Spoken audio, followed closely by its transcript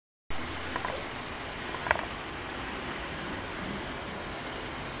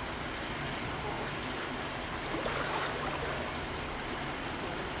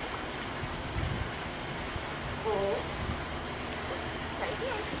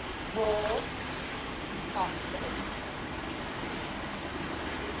Roll.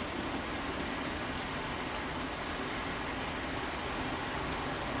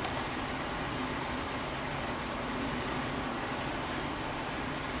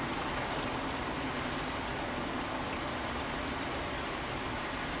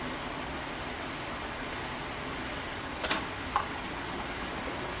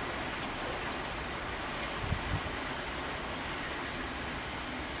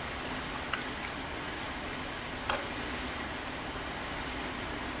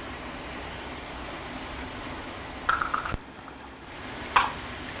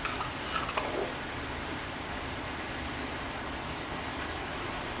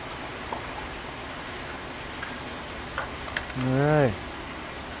 All right.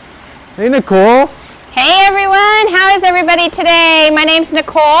 Hey, Nicole. Hey, everyone. How is everybody today? My name's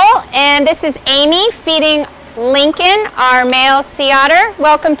Nicole, and this is Amy feeding Lincoln, our male sea otter.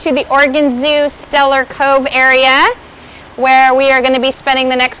 Welcome to the Oregon Zoo Stellar Cove area, where we are going to be spending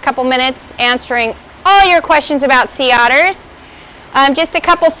the next couple minutes answering all your questions about sea otters. Just a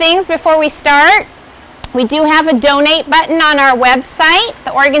couple things before we start. We do have a donate button on our website,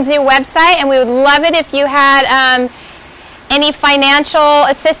 the Oregon Zoo website, and we would love it if you had any financial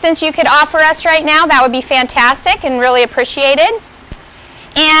assistance you could offer us right now. That would be fantastic and really appreciated.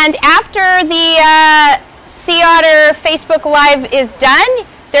 And after the Sea Otter Facebook Live is done,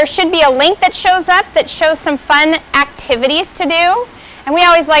 there should be a link that shows up that shows some fun activities to do. And we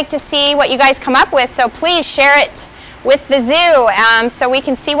always like to see what you guys come up with, so please share it with the zoo so we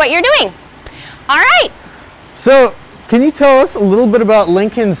can see what you're doing. All right. So, can you tell us a little bit about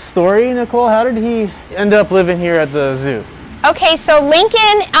Lincoln's story, Nicole? How did he end up living here at the zoo? Okay, so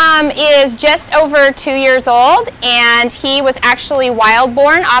Lincoln is just over 2 years old, and he was actually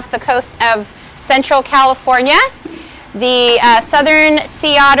wild-born off the coast of Central California. The southern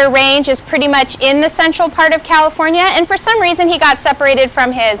sea otter range is pretty much in the central part of California, and for some reason he got separated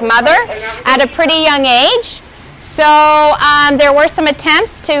from his mother at a pretty young age. So there were some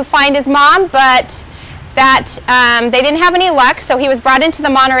attempts to find his mom, but they didn't have any luck, so he was brought into the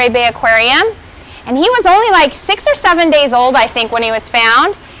Monterey Bay Aquarium. And he was only like 6 or 7 days old, I think, when he was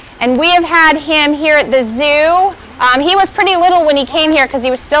found. And we have had him here at the zoo. He was pretty little when he came here because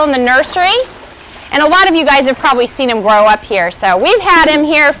he was still in the nursery. And a lot of you guys have probably seen him grow up here. So we've had him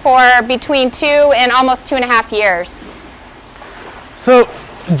here for between 2 and almost 2.5 years. So,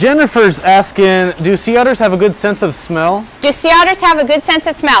 Jennifer's asking, do sea otters have a good sense of smell? Do sea otters have a good sense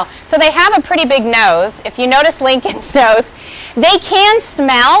of smell? So they have a pretty big nose. If you notice Lincoln's nose, they can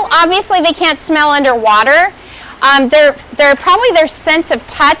smell. Obviously, they can't smell underwater. Their sense of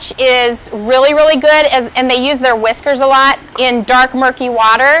touch is really, really good, and they use their whiskers a lot in dark, murky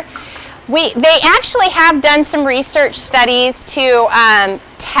water. They actually have done some research studies to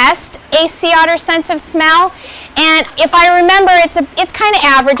test a sea otter sense of smell, and if I remember, it's kind of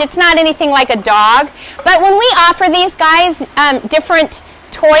average. It's not anything like a dog, but when we offer these guys different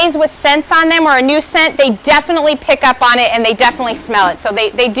toys with scents on them or a new scent, they definitely pick up on it and they definitely smell it. So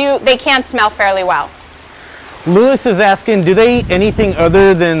they can smell fairly well. Lewis is asking, do they eat anything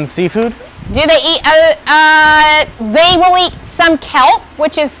other than seafood? Do they eat? They will eat some kelp,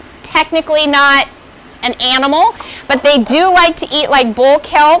 which is technically not an animal, but they do like to eat like bull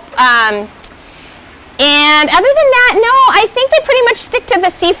kelp. And other than that, no, I think they pretty much stick to the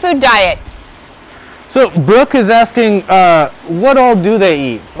seafood diet. So Brooke is asking, what all do they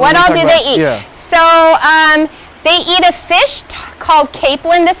eat? What all do they eat? Yeah. So they eat a fish called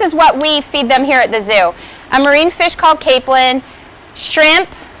capelin. This is what we feed them here at the zoo. A marine fish called capelin, shrimp,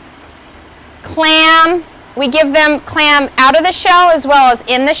 clam. We give them clam out of the shell as well as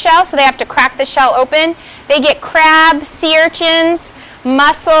in the shell, so they have to crack the shell open. They get crab, sea urchins,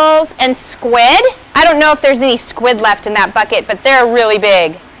 mussels, and squid. I don't know if there's any squid left in that bucket, but they're really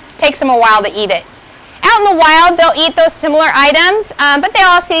big. Takes them a while to eat it. Out in the wild, they'll eat those similar items, but they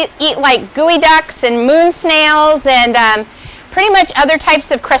also eat like gooey ducks and moon snails and pretty much other types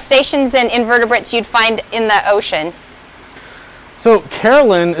of crustaceans and invertebrates you'd find in the ocean. So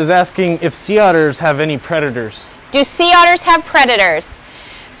Carolyn is asking if sea otters have any predators. Do sea otters have predators?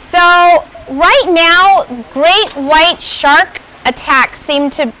 So right now, great white shark attacks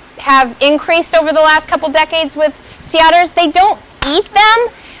seem to have increased over the last couple decades with sea otters. They don't eat them,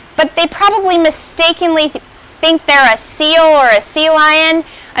 but they probably mistakenly think they're a seal or a sea lion.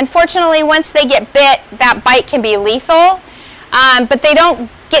 Unfortunately, once they get bit, that bite can be lethal, but they don't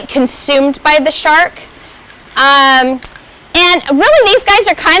get consumed by the shark. And really, these guys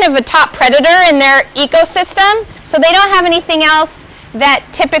are kind of a top predator in their ecosystem, so they don't have anything else that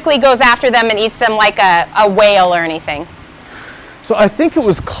typically goes after them and eats them like a whale or anything. So I think it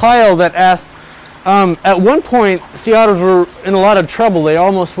was Kyle that asked, at one point, sea otters were in a lot of trouble. They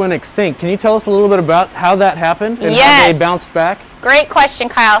almost went extinct. Can you tell us a little bit about how that happened and how they bounced back? Great question,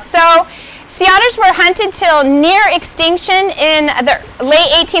 Kyle. So sea otters were hunted till near extinction in the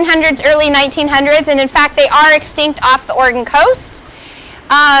late 1800s, early 1900s, and in fact they are extinct off the Oregon coast.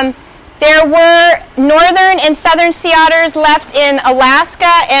 There were northern and southern sea otters left in Alaska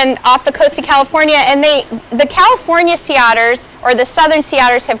and off the coast of California, and the California sea otters, or the southern sea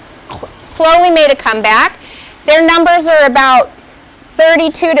otters, have slowly made a comeback. Their numbers are about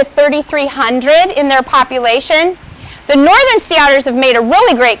 32 to 3,300 in their population. The northern sea otters have made a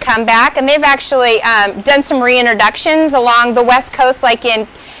really great comeback, and they've actually done some reintroductions along the west coast, like in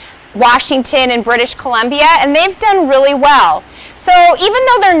Washington and British Columbia, and they've done really well. So even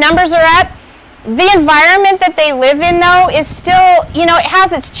though their numbers are up, the environment that they live in, though, is still, it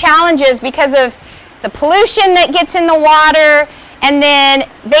has its challenges because of the pollution that gets in the water, and then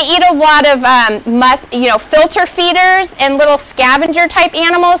they eat a lot of filter feeders and little scavenger type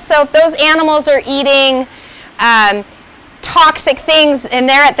animals. So if those animals are eating toxic things and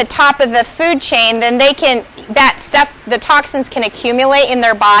they're at the top of the food chain, then the toxins can accumulate in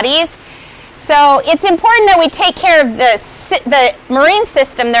their bodies. So it's important that we take care of the marine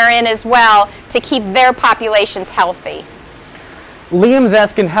system they're in as well to keep their populations healthy. Liam's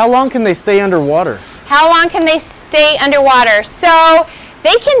asking, how long can they stay underwater? How long can they stay underwater? So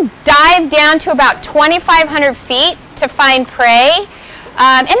they can dive down to about 2,500 feet to find prey.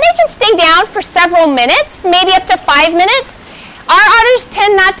 And they can stay down for several minutes, maybe up to 5 minutes. Our otters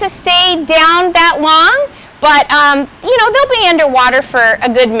tend not to stay down that long, but they'll be underwater for a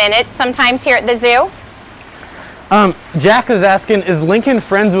good minute sometimes here at the zoo. Jack is asking, is Lincoln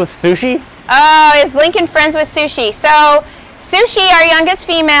friends with Sushi? Oh, is Lincoln friends with Sushi? So Sushi, our youngest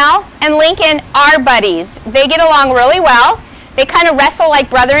female, and Lincoln are buddies. They get along really well. They kind of wrestle like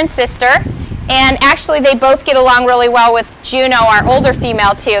brother and sister. And actually, they both get along really well with Juno, our older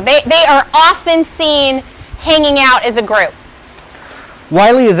female, too. They are often seen hanging out as a group.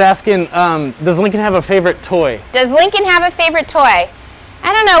 Wiley is asking, does Lincoln have a favorite toy? Does Lincoln have a favorite toy?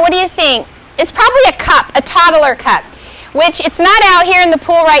 I don't know. What do you think? It's probably a cup, a toddler cup, which it's not out here in the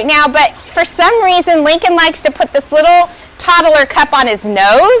pool right now, but for some reason, Lincoln likes to put this little toddler cup on his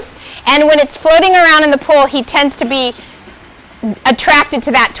nose, and when it's floating around in the pool, he tends to be attracted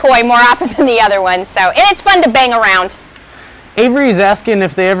to that toy more often than the other one. So, and it's fun to bang around. Avery's asking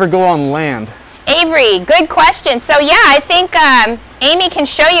if they ever go on land. Avery, good question. So yeah, I think Amy can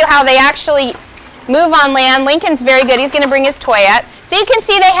show you how they actually move on land. Lincoln's very good. He's going to bring his toy up. So you can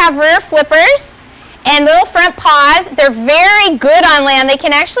see they have rear flippers and little front paws. They're very good on land. They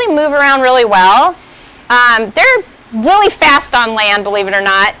can actually move around really well. They're really fast on land, believe it or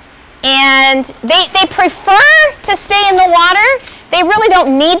not. And they prefer to stay in the water. They really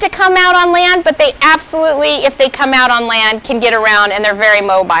don't need to come out on land, but they absolutely, if they come out on land, can get around, and they're very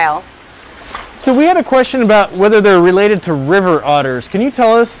mobile. So we had a question about whether they're related to river otters. Can you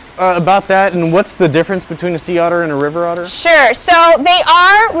tell us about that, and what's the difference between a sea otter and a river otter? Sure. So they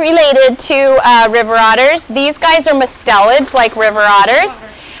are related to river otters. These guys are mustelids, like river otters.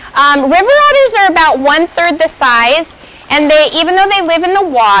 River otters are about 1/3 the size. And even though they live in the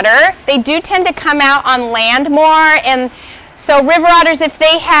water, they do tend to come out on land more. And so river otters, if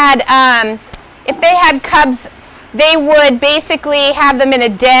they had cubs, they would basically have them in a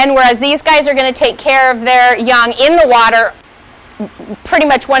den, whereas these guys are going to take care of their young in the water pretty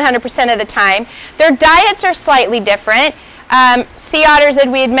much 100% of the time. Their diets are slightly different. Sea otters, as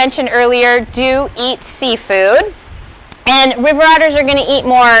we had mentioned earlier, do eat seafood. And river otters are going to eat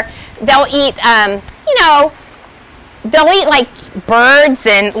more. They'll eat, they'll eat like birds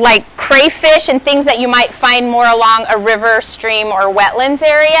and like crayfish and things that you might find more along a river, stream, or wetlands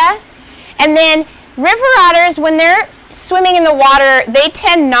area. And then river otters, when they're swimming in the water, they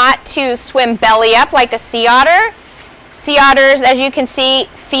tend not to swim belly up like a sea otter. Sea otters, as you can see,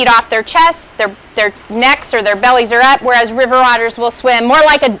 feed off their chests, their necks or their bellies are up, whereas river otters will swim more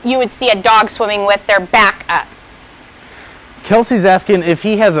like you would see a dog swimming with their back up. Kelsey's asking if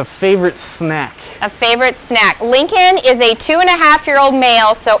he has a favorite snack. A favorite snack. Lincoln is a 2.5-year-old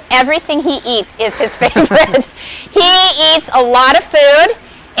male, so everything he eats is his favorite. He eats a lot of food,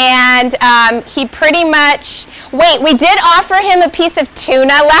 and he pretty much... Wait, we did offer him a piece of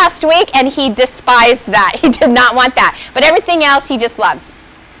tuna last week, and he despised that. He did not want that. But everything else he just loves.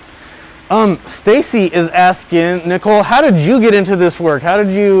 Stacy is asking, Nicole, how did you get into this work? How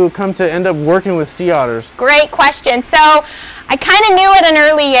did you come to end up working with sea otters? Great question. So I kind of knew at an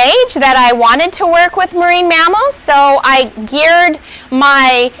early age that I wanted to work with marine mammals, so I geared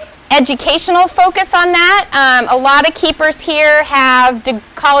my educational focus on that. A lot of keepers here have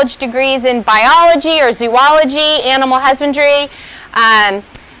college degrees in biology or zoology, animal husbandry.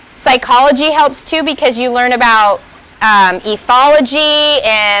 Psychology helps too because you learn about ethology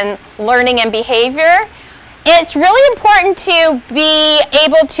and learning and behavior. It's really important to be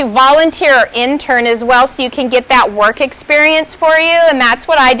able to volunteer or intern as well so you can get that work experience for you, and that's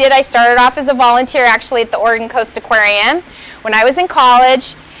what I did. I started off as a volunteer actually at the Oregon Coast Aquarium when I was in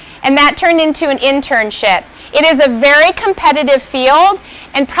college, and that turned into an internship. It is a very competitive field,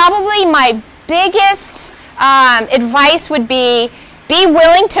 and probably my biggest advice would be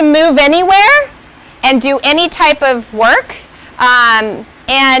willing to move anywhere and do any type of work.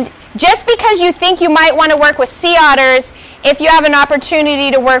 And just because you think you might want to work with sea otters, if you have an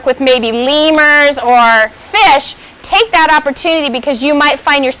opportunity to work with maybe lemurs or fish, take that opportunity because you might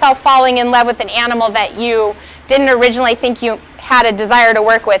find yourself falling in love with an animal that you didn't originally think you had a desire to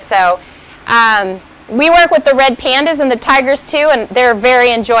work with. So we work with the red pandas and the tigers too, and they're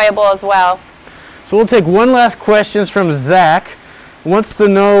very enjoyable as well. So we'll take one last question from Zach. Wants to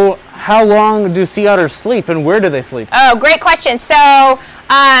know, how long do sea otters sleep and where do they sleep? Oh, great question. So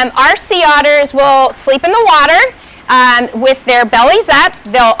our sea otters will sleep in the water with their bellies up.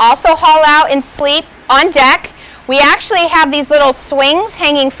 They'll also haul out and sleep on deck. We actually have these little swings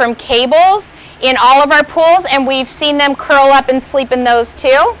hanging from cables in all of our pools, and we've seen them curl up and sleep in those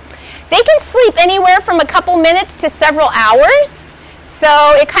too. They can sleep anywhere from a couple minutes to several hours.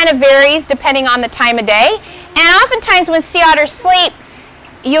 So it kind of varies depending on the time of day. And oftentimes when sea otters sleep,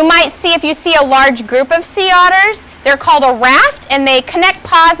 you might see, if you see a large group of sea otters, they're called a raft, and they connect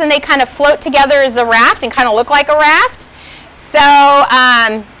paws and they kind of float together as a raft and kind of look like a raft. So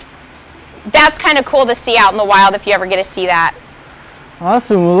that's kind of cool to see out in the wild if you ever get to see that.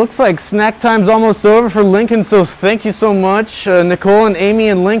 Awesome. Well, looks like snack time's almost over for Lincoln, so thank you so much, Nicole and Amy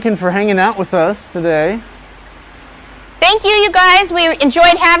and Lincoln, for hanging out with us today. Thank you, you guys. We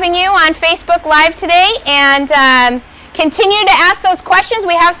enjoyed having you on Facebook Live today, and continue to ask those questions.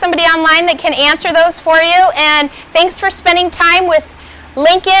 We have somebody online that can answer those for you, and thanks for spending time with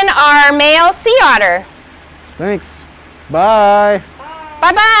Lincoln, our male sea otter. Thanks. Bye.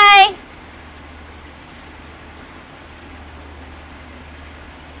 Bye-bye.